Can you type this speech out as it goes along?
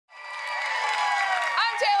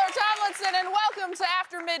Tomlinson, and welcome to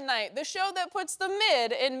After Midnight, the show that puts the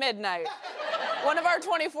mid in midnight. One of our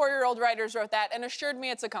 24-year-old writers wrote that and assured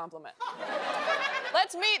me it's a compliment.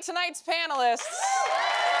 Let's meet tonight's panelists.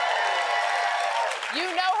 You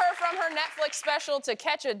know her from her Netflix special, To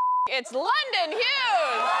Catch a D***. It's London Hughes.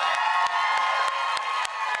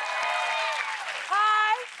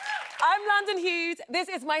 Hi, I'm London Hughes. This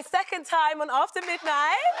is my second time on After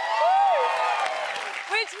Midnight.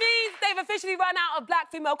 Which means they've officially run out of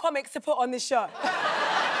black female comics to put on this show.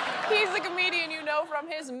 He's the comedian you know from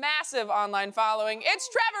his massive online following. It's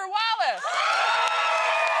Trevor Wallace.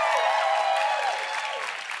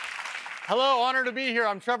 Hello, honored to be here.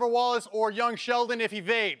 I'm Trevor Wallace, or Young Sheldon if he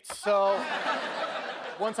vaped. So,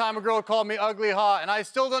 one time a girl called me ugly hot, and I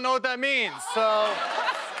still don't know what that means. So,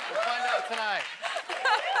 we'll find out tonight.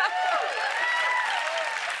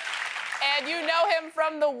 And you know him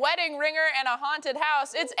from The Wedding Ringer and A Haunted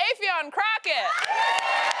House. It's Affion Crockett.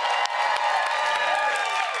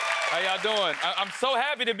 How y'all doing? I'm so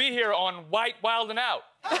happy to be here on White Wildin' Out.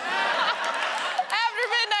 After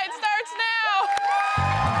Midnight starts now.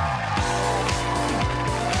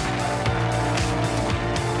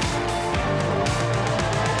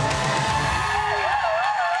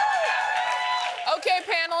 Okay,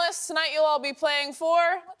 panelists, tonight you'll all be playing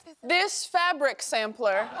for this fabric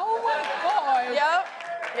sampler. Oh my God.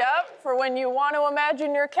 Yep, for when you want to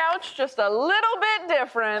imagine your couch just a little bit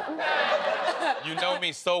different. You know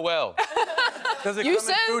me so well. Does it come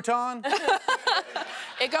in futon?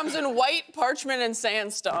 It comes in white, parchment, and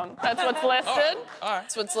sandstone. That's what's listed. All right.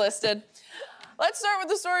 That's what's listed. Let's start with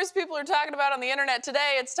the stories people are talking about on the internet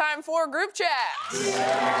today. It's time for group chats.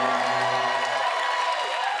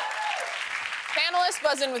 Panelists,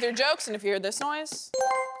 buzz in with your jokes, and if you hear this noise,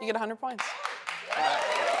 you get 100 points.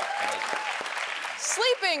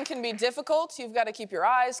 Sleeping can be difficult. You've got to keep your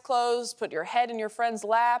eyes closed, put your head in your friend's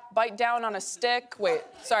lap, bite down on a stick. Wait,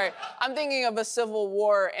 sorry. I'm thinking of a Civil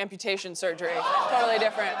War amputation surgery. Totally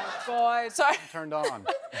different. God. Sorry. Turned on.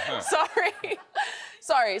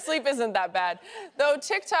 Sorry, sleep isn't that bad. Though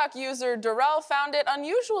TikTok user Darrell found it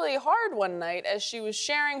unusually hard one night as she was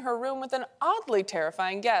sharing her room with an oddly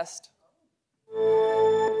terrifying guest.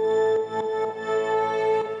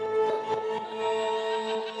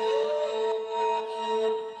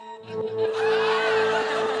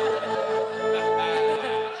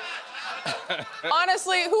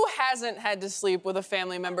 Honestly, who hasn't had to sleep with a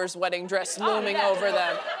family member's wedding dress looming over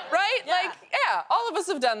them? Right? Yeah. Like, yeah, all of us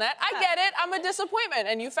have done that. I get it. I'm a disappointment,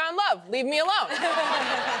 and you found love. Leave me alone.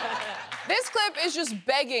 This clip is just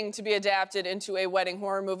begging to be adapted into a wedding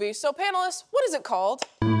horror movie. So, panelists, what is it called?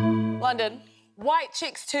 London. White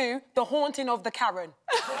Chicks 2, The Haunting of the Karen.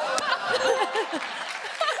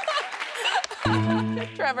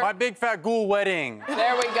 Trevor. My big fat ghoul wedding.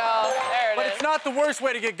 There we go. There it But is. it's not the worst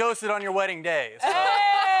way to get ghosted on your wedding day. So.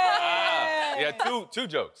 Yeah, two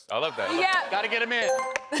jokes. I love that. Yeah. Gotta get him in.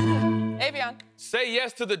 Affion. Say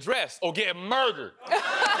yes to the dress or get murdered. You know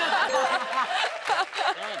what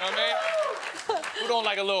I mean? Who don't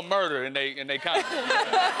like a little murder in they kind?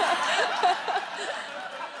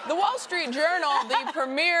 The Wall Street Journal, the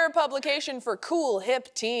premier publication for cool,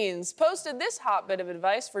 hip teens, posted this hot bit of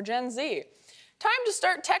advice for Gen Z. Time to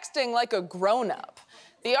start texting like a grown-up.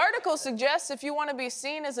 The article suggests if you want to be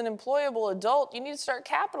seen as an employable adult, you need to start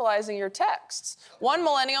capitalizing your texts. One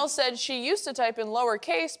millennial said she used to type in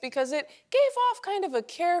lowercase because it gave off kind of a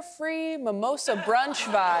carefree mimosa brunch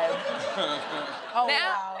vibe. Oh, Now,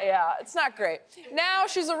 wow. yeah, it's not great. Now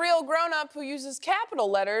she's a real grown-up who uses capital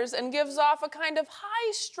letters and gives off a kind of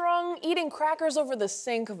high-strung, eating crackers over the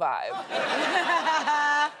sink vibe.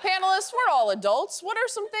 Panelists, we're all adults. What are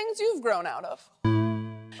some things you've grown out of?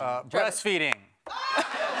 Breastfeeding.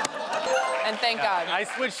 And thank God. I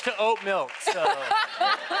switched to oat milk, so.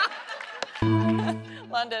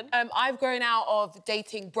 London. I've grown out of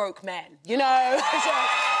dating broke men, you know? Took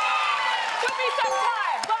me some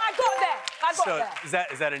time, but I got there. I got there.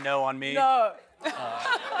 Is that a no on me? No.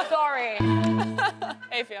 Sorry.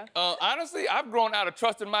 Affion. Honestly, I've grown out of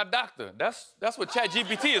trusting my doctor. That's what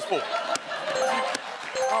ChatGPT is for.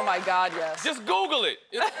 Oh my God, yes. Just Google it.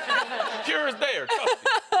 The cure is there. Trust me.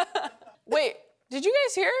 Wait, did you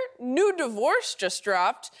guys hear? New divorce just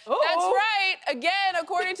dropped. Uh-oh. That's right. Again,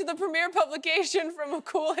 according to the premier publication from a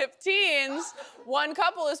Cool Hip Teens, one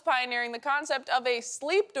couple is pioneering the concept of a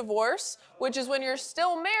sleep divorce, which is when you're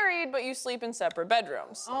still married, but you sleep in separate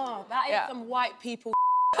bedrooms. Oh, that is some white people.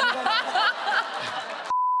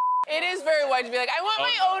 It is very white to be like, I want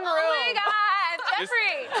my own room. Oh my God,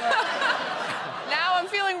 Jeffrey. Now I'm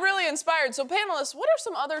feeling really inspired. So panelists, what are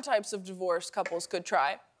some other types of divorce couples could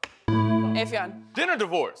try? Affion. Dinner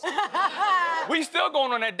divorce. We still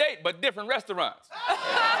going on that date, but different restaurants.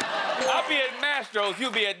 I'll be at Mastro's,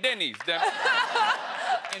 you'll be at Denny's. Damn it.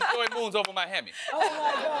 Enjoy moons over my Hemi. Oh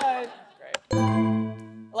my God. Great.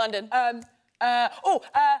 London.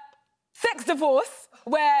 Sex divorce,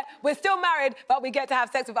 where we're still married, but we get to have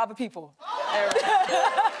sex with other people.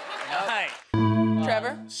 Nice.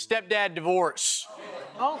 Trevor. Stepdad divorce.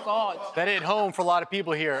 Oh, God. That hit home for a lot of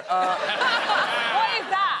people here. What is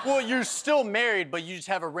that? Well, you're still married, but you just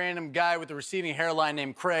have a random guy with a receding hairline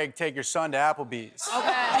named Craig take your son to Applebee's.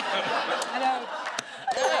 Okay. I know.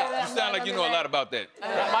 You sound like you know a lot about that.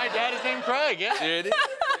 My dad is named Craig, yeah. There it is.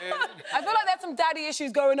 I feel like there's some daddy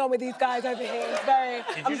issues going on with these guys over here. It's very...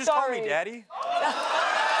 Did you just call me daddy? Dim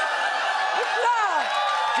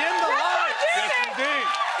the light. Yes, indeed.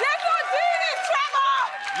 Let's not do this,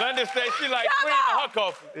 Trevor! London says she like cream in her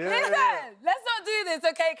coffee. Listen, let's not do this,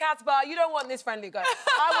 okay, Casper? You don't want this friendly guy.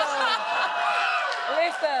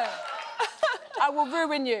 Listen, I will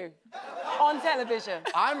ruin you on television.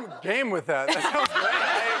 I'm game with that. That sounds great.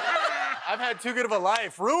 I've had too good of a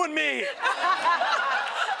life. Ruin me.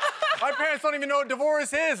 My parents don't even know what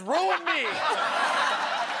divorce is. Ruin me.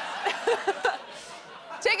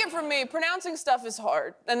 Take it from me, pronouncing stuff is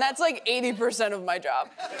hard, and that's like 80% of my job.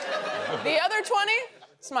 The other 20,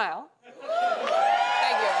 smile.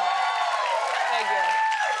 Thank you. Thank you.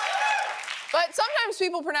 But sometimes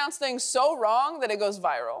people pronounce things so wrong that it goes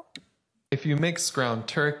viral. If you mix ground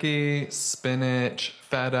turkey, spinach,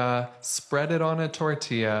 feta, spread it on a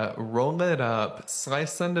tortilla, roll it up,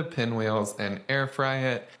 slice into pinwheels, and air fry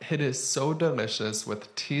it, it is so delicious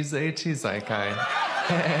with Tzatziki.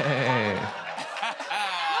 Hey.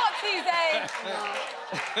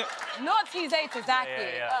 Not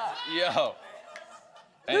Tzatziki. Yo.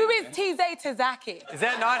 Who is Tzatziki? Is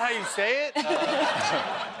that not how you say it?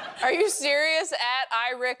 Are you serious? At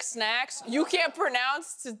iRick Snacks, you can't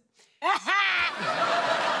pronounce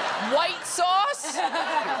white sauce?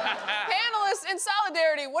 Panelists, in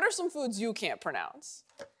solidarity, what are some foods you can't pronounce?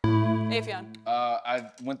 Affion. I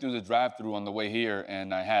went through the drive-thru on the way here,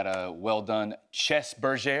 and I had a well-done chess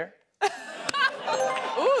bergère.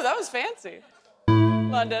 Ooh, that was fancy.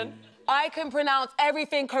 London. I can pronounce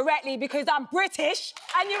everything correctly because I'm British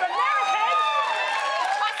and you're American.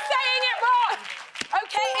 I'm saying it wrong.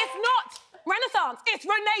 Okay, it's not Renaissance, it's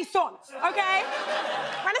Renaissance, okay?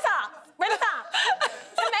 Renaissance.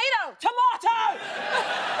 Tomato.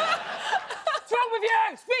 What's wrong with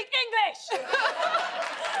you? Speak English.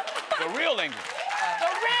 The real English. The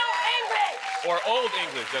real English. Or old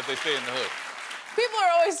English, as they say in the hood. People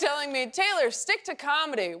are always telling me, Taylor, stick to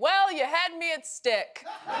comedy. Well, you had me at stick.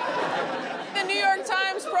 The New York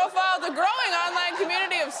Times profiled the growing online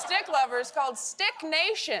community of stick lovers called Stick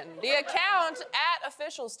Nation. The account, at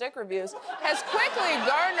Official Stick Reviews, has quickly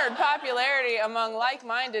garnered popularity among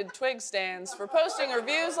like-minded twig stands for posting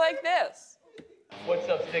reviews like this. What's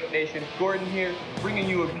up, Stick Nation? Gordon here, bringing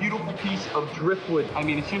you a beautiful piece of driftwood. I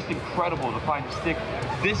mean, it's just incredible to find a stick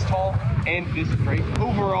this tall and this straight.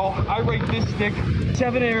 Overall, I rate this stick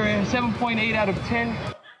 7.8 out of 10.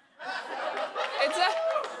 It's a...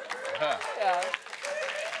 Yeah.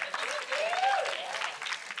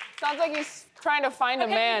 Sounds like he's trying to find a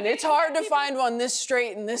man. It's hard to find one this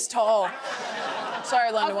straight and this tall.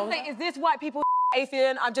 Sorry, London. I was gonna say, is this white people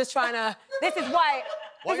Affion? I'm just trying to... This is white.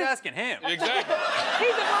 Why are you asking him? Exactly.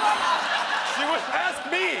 He's a barometer. She would ask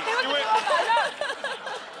me.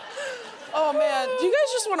 Oh, man. Do you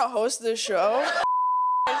guys just want to host this show?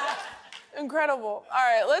 Incredible. All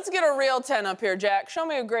right, let's get a real 10 up here, Jack. Show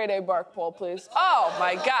me a grade A bark pole, please. Oh,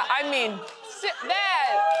 my God. I mean,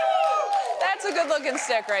 that's a good-looking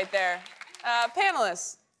stick right there.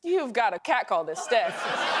 Panelists, you've got to catcall this stick.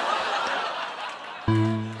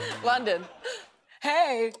 London.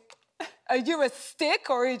 Hey. Are you a stick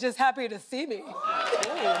or are you just happy to see me? Ooh,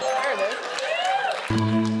 there it is.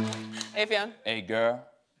 Affion. Hey, girl.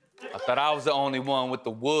 I thought I was the only one with the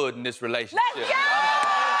wood in this relationship. Let's go!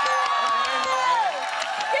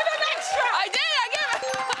 Give him extra! I did, I gave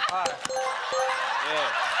it. Yeah.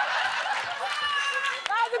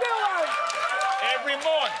 That was a good one. Every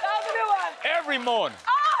morning. That was a good one. Every morning.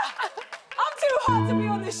 Ah! I'm too hot to be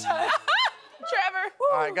on this show. Trevor.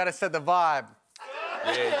 All right, gotta set the vibe.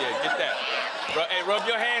 Yeah, get that. Hey, rub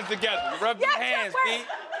your hands together. Rub your hands, wait. B.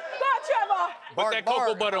 Go, Trevor. Put that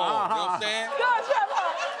cocoa butter on, you know what I'm saying? Go, Trevor.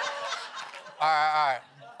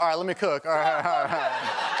 All right, let me cook. All right.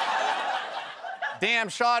 Damn,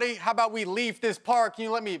 Shawty, how about we leave this park and you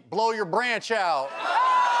let me blow your branch out? Is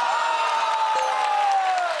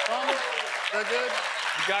that good?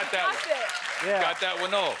 You got that one. Yeah. You got that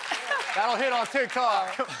one off. That'll hit on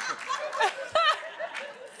TikTok.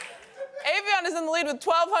 is in the lead with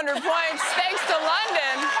 1,200 points, thanks to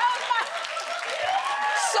London.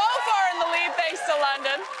 So far in the lead, thanks to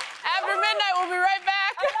London. After midnight, we'll be right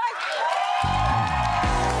back.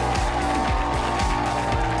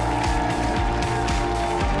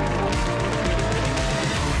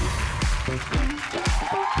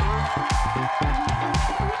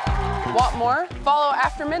 Want more? Follow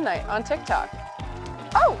After Midnight on TikTok.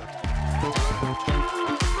 Oh!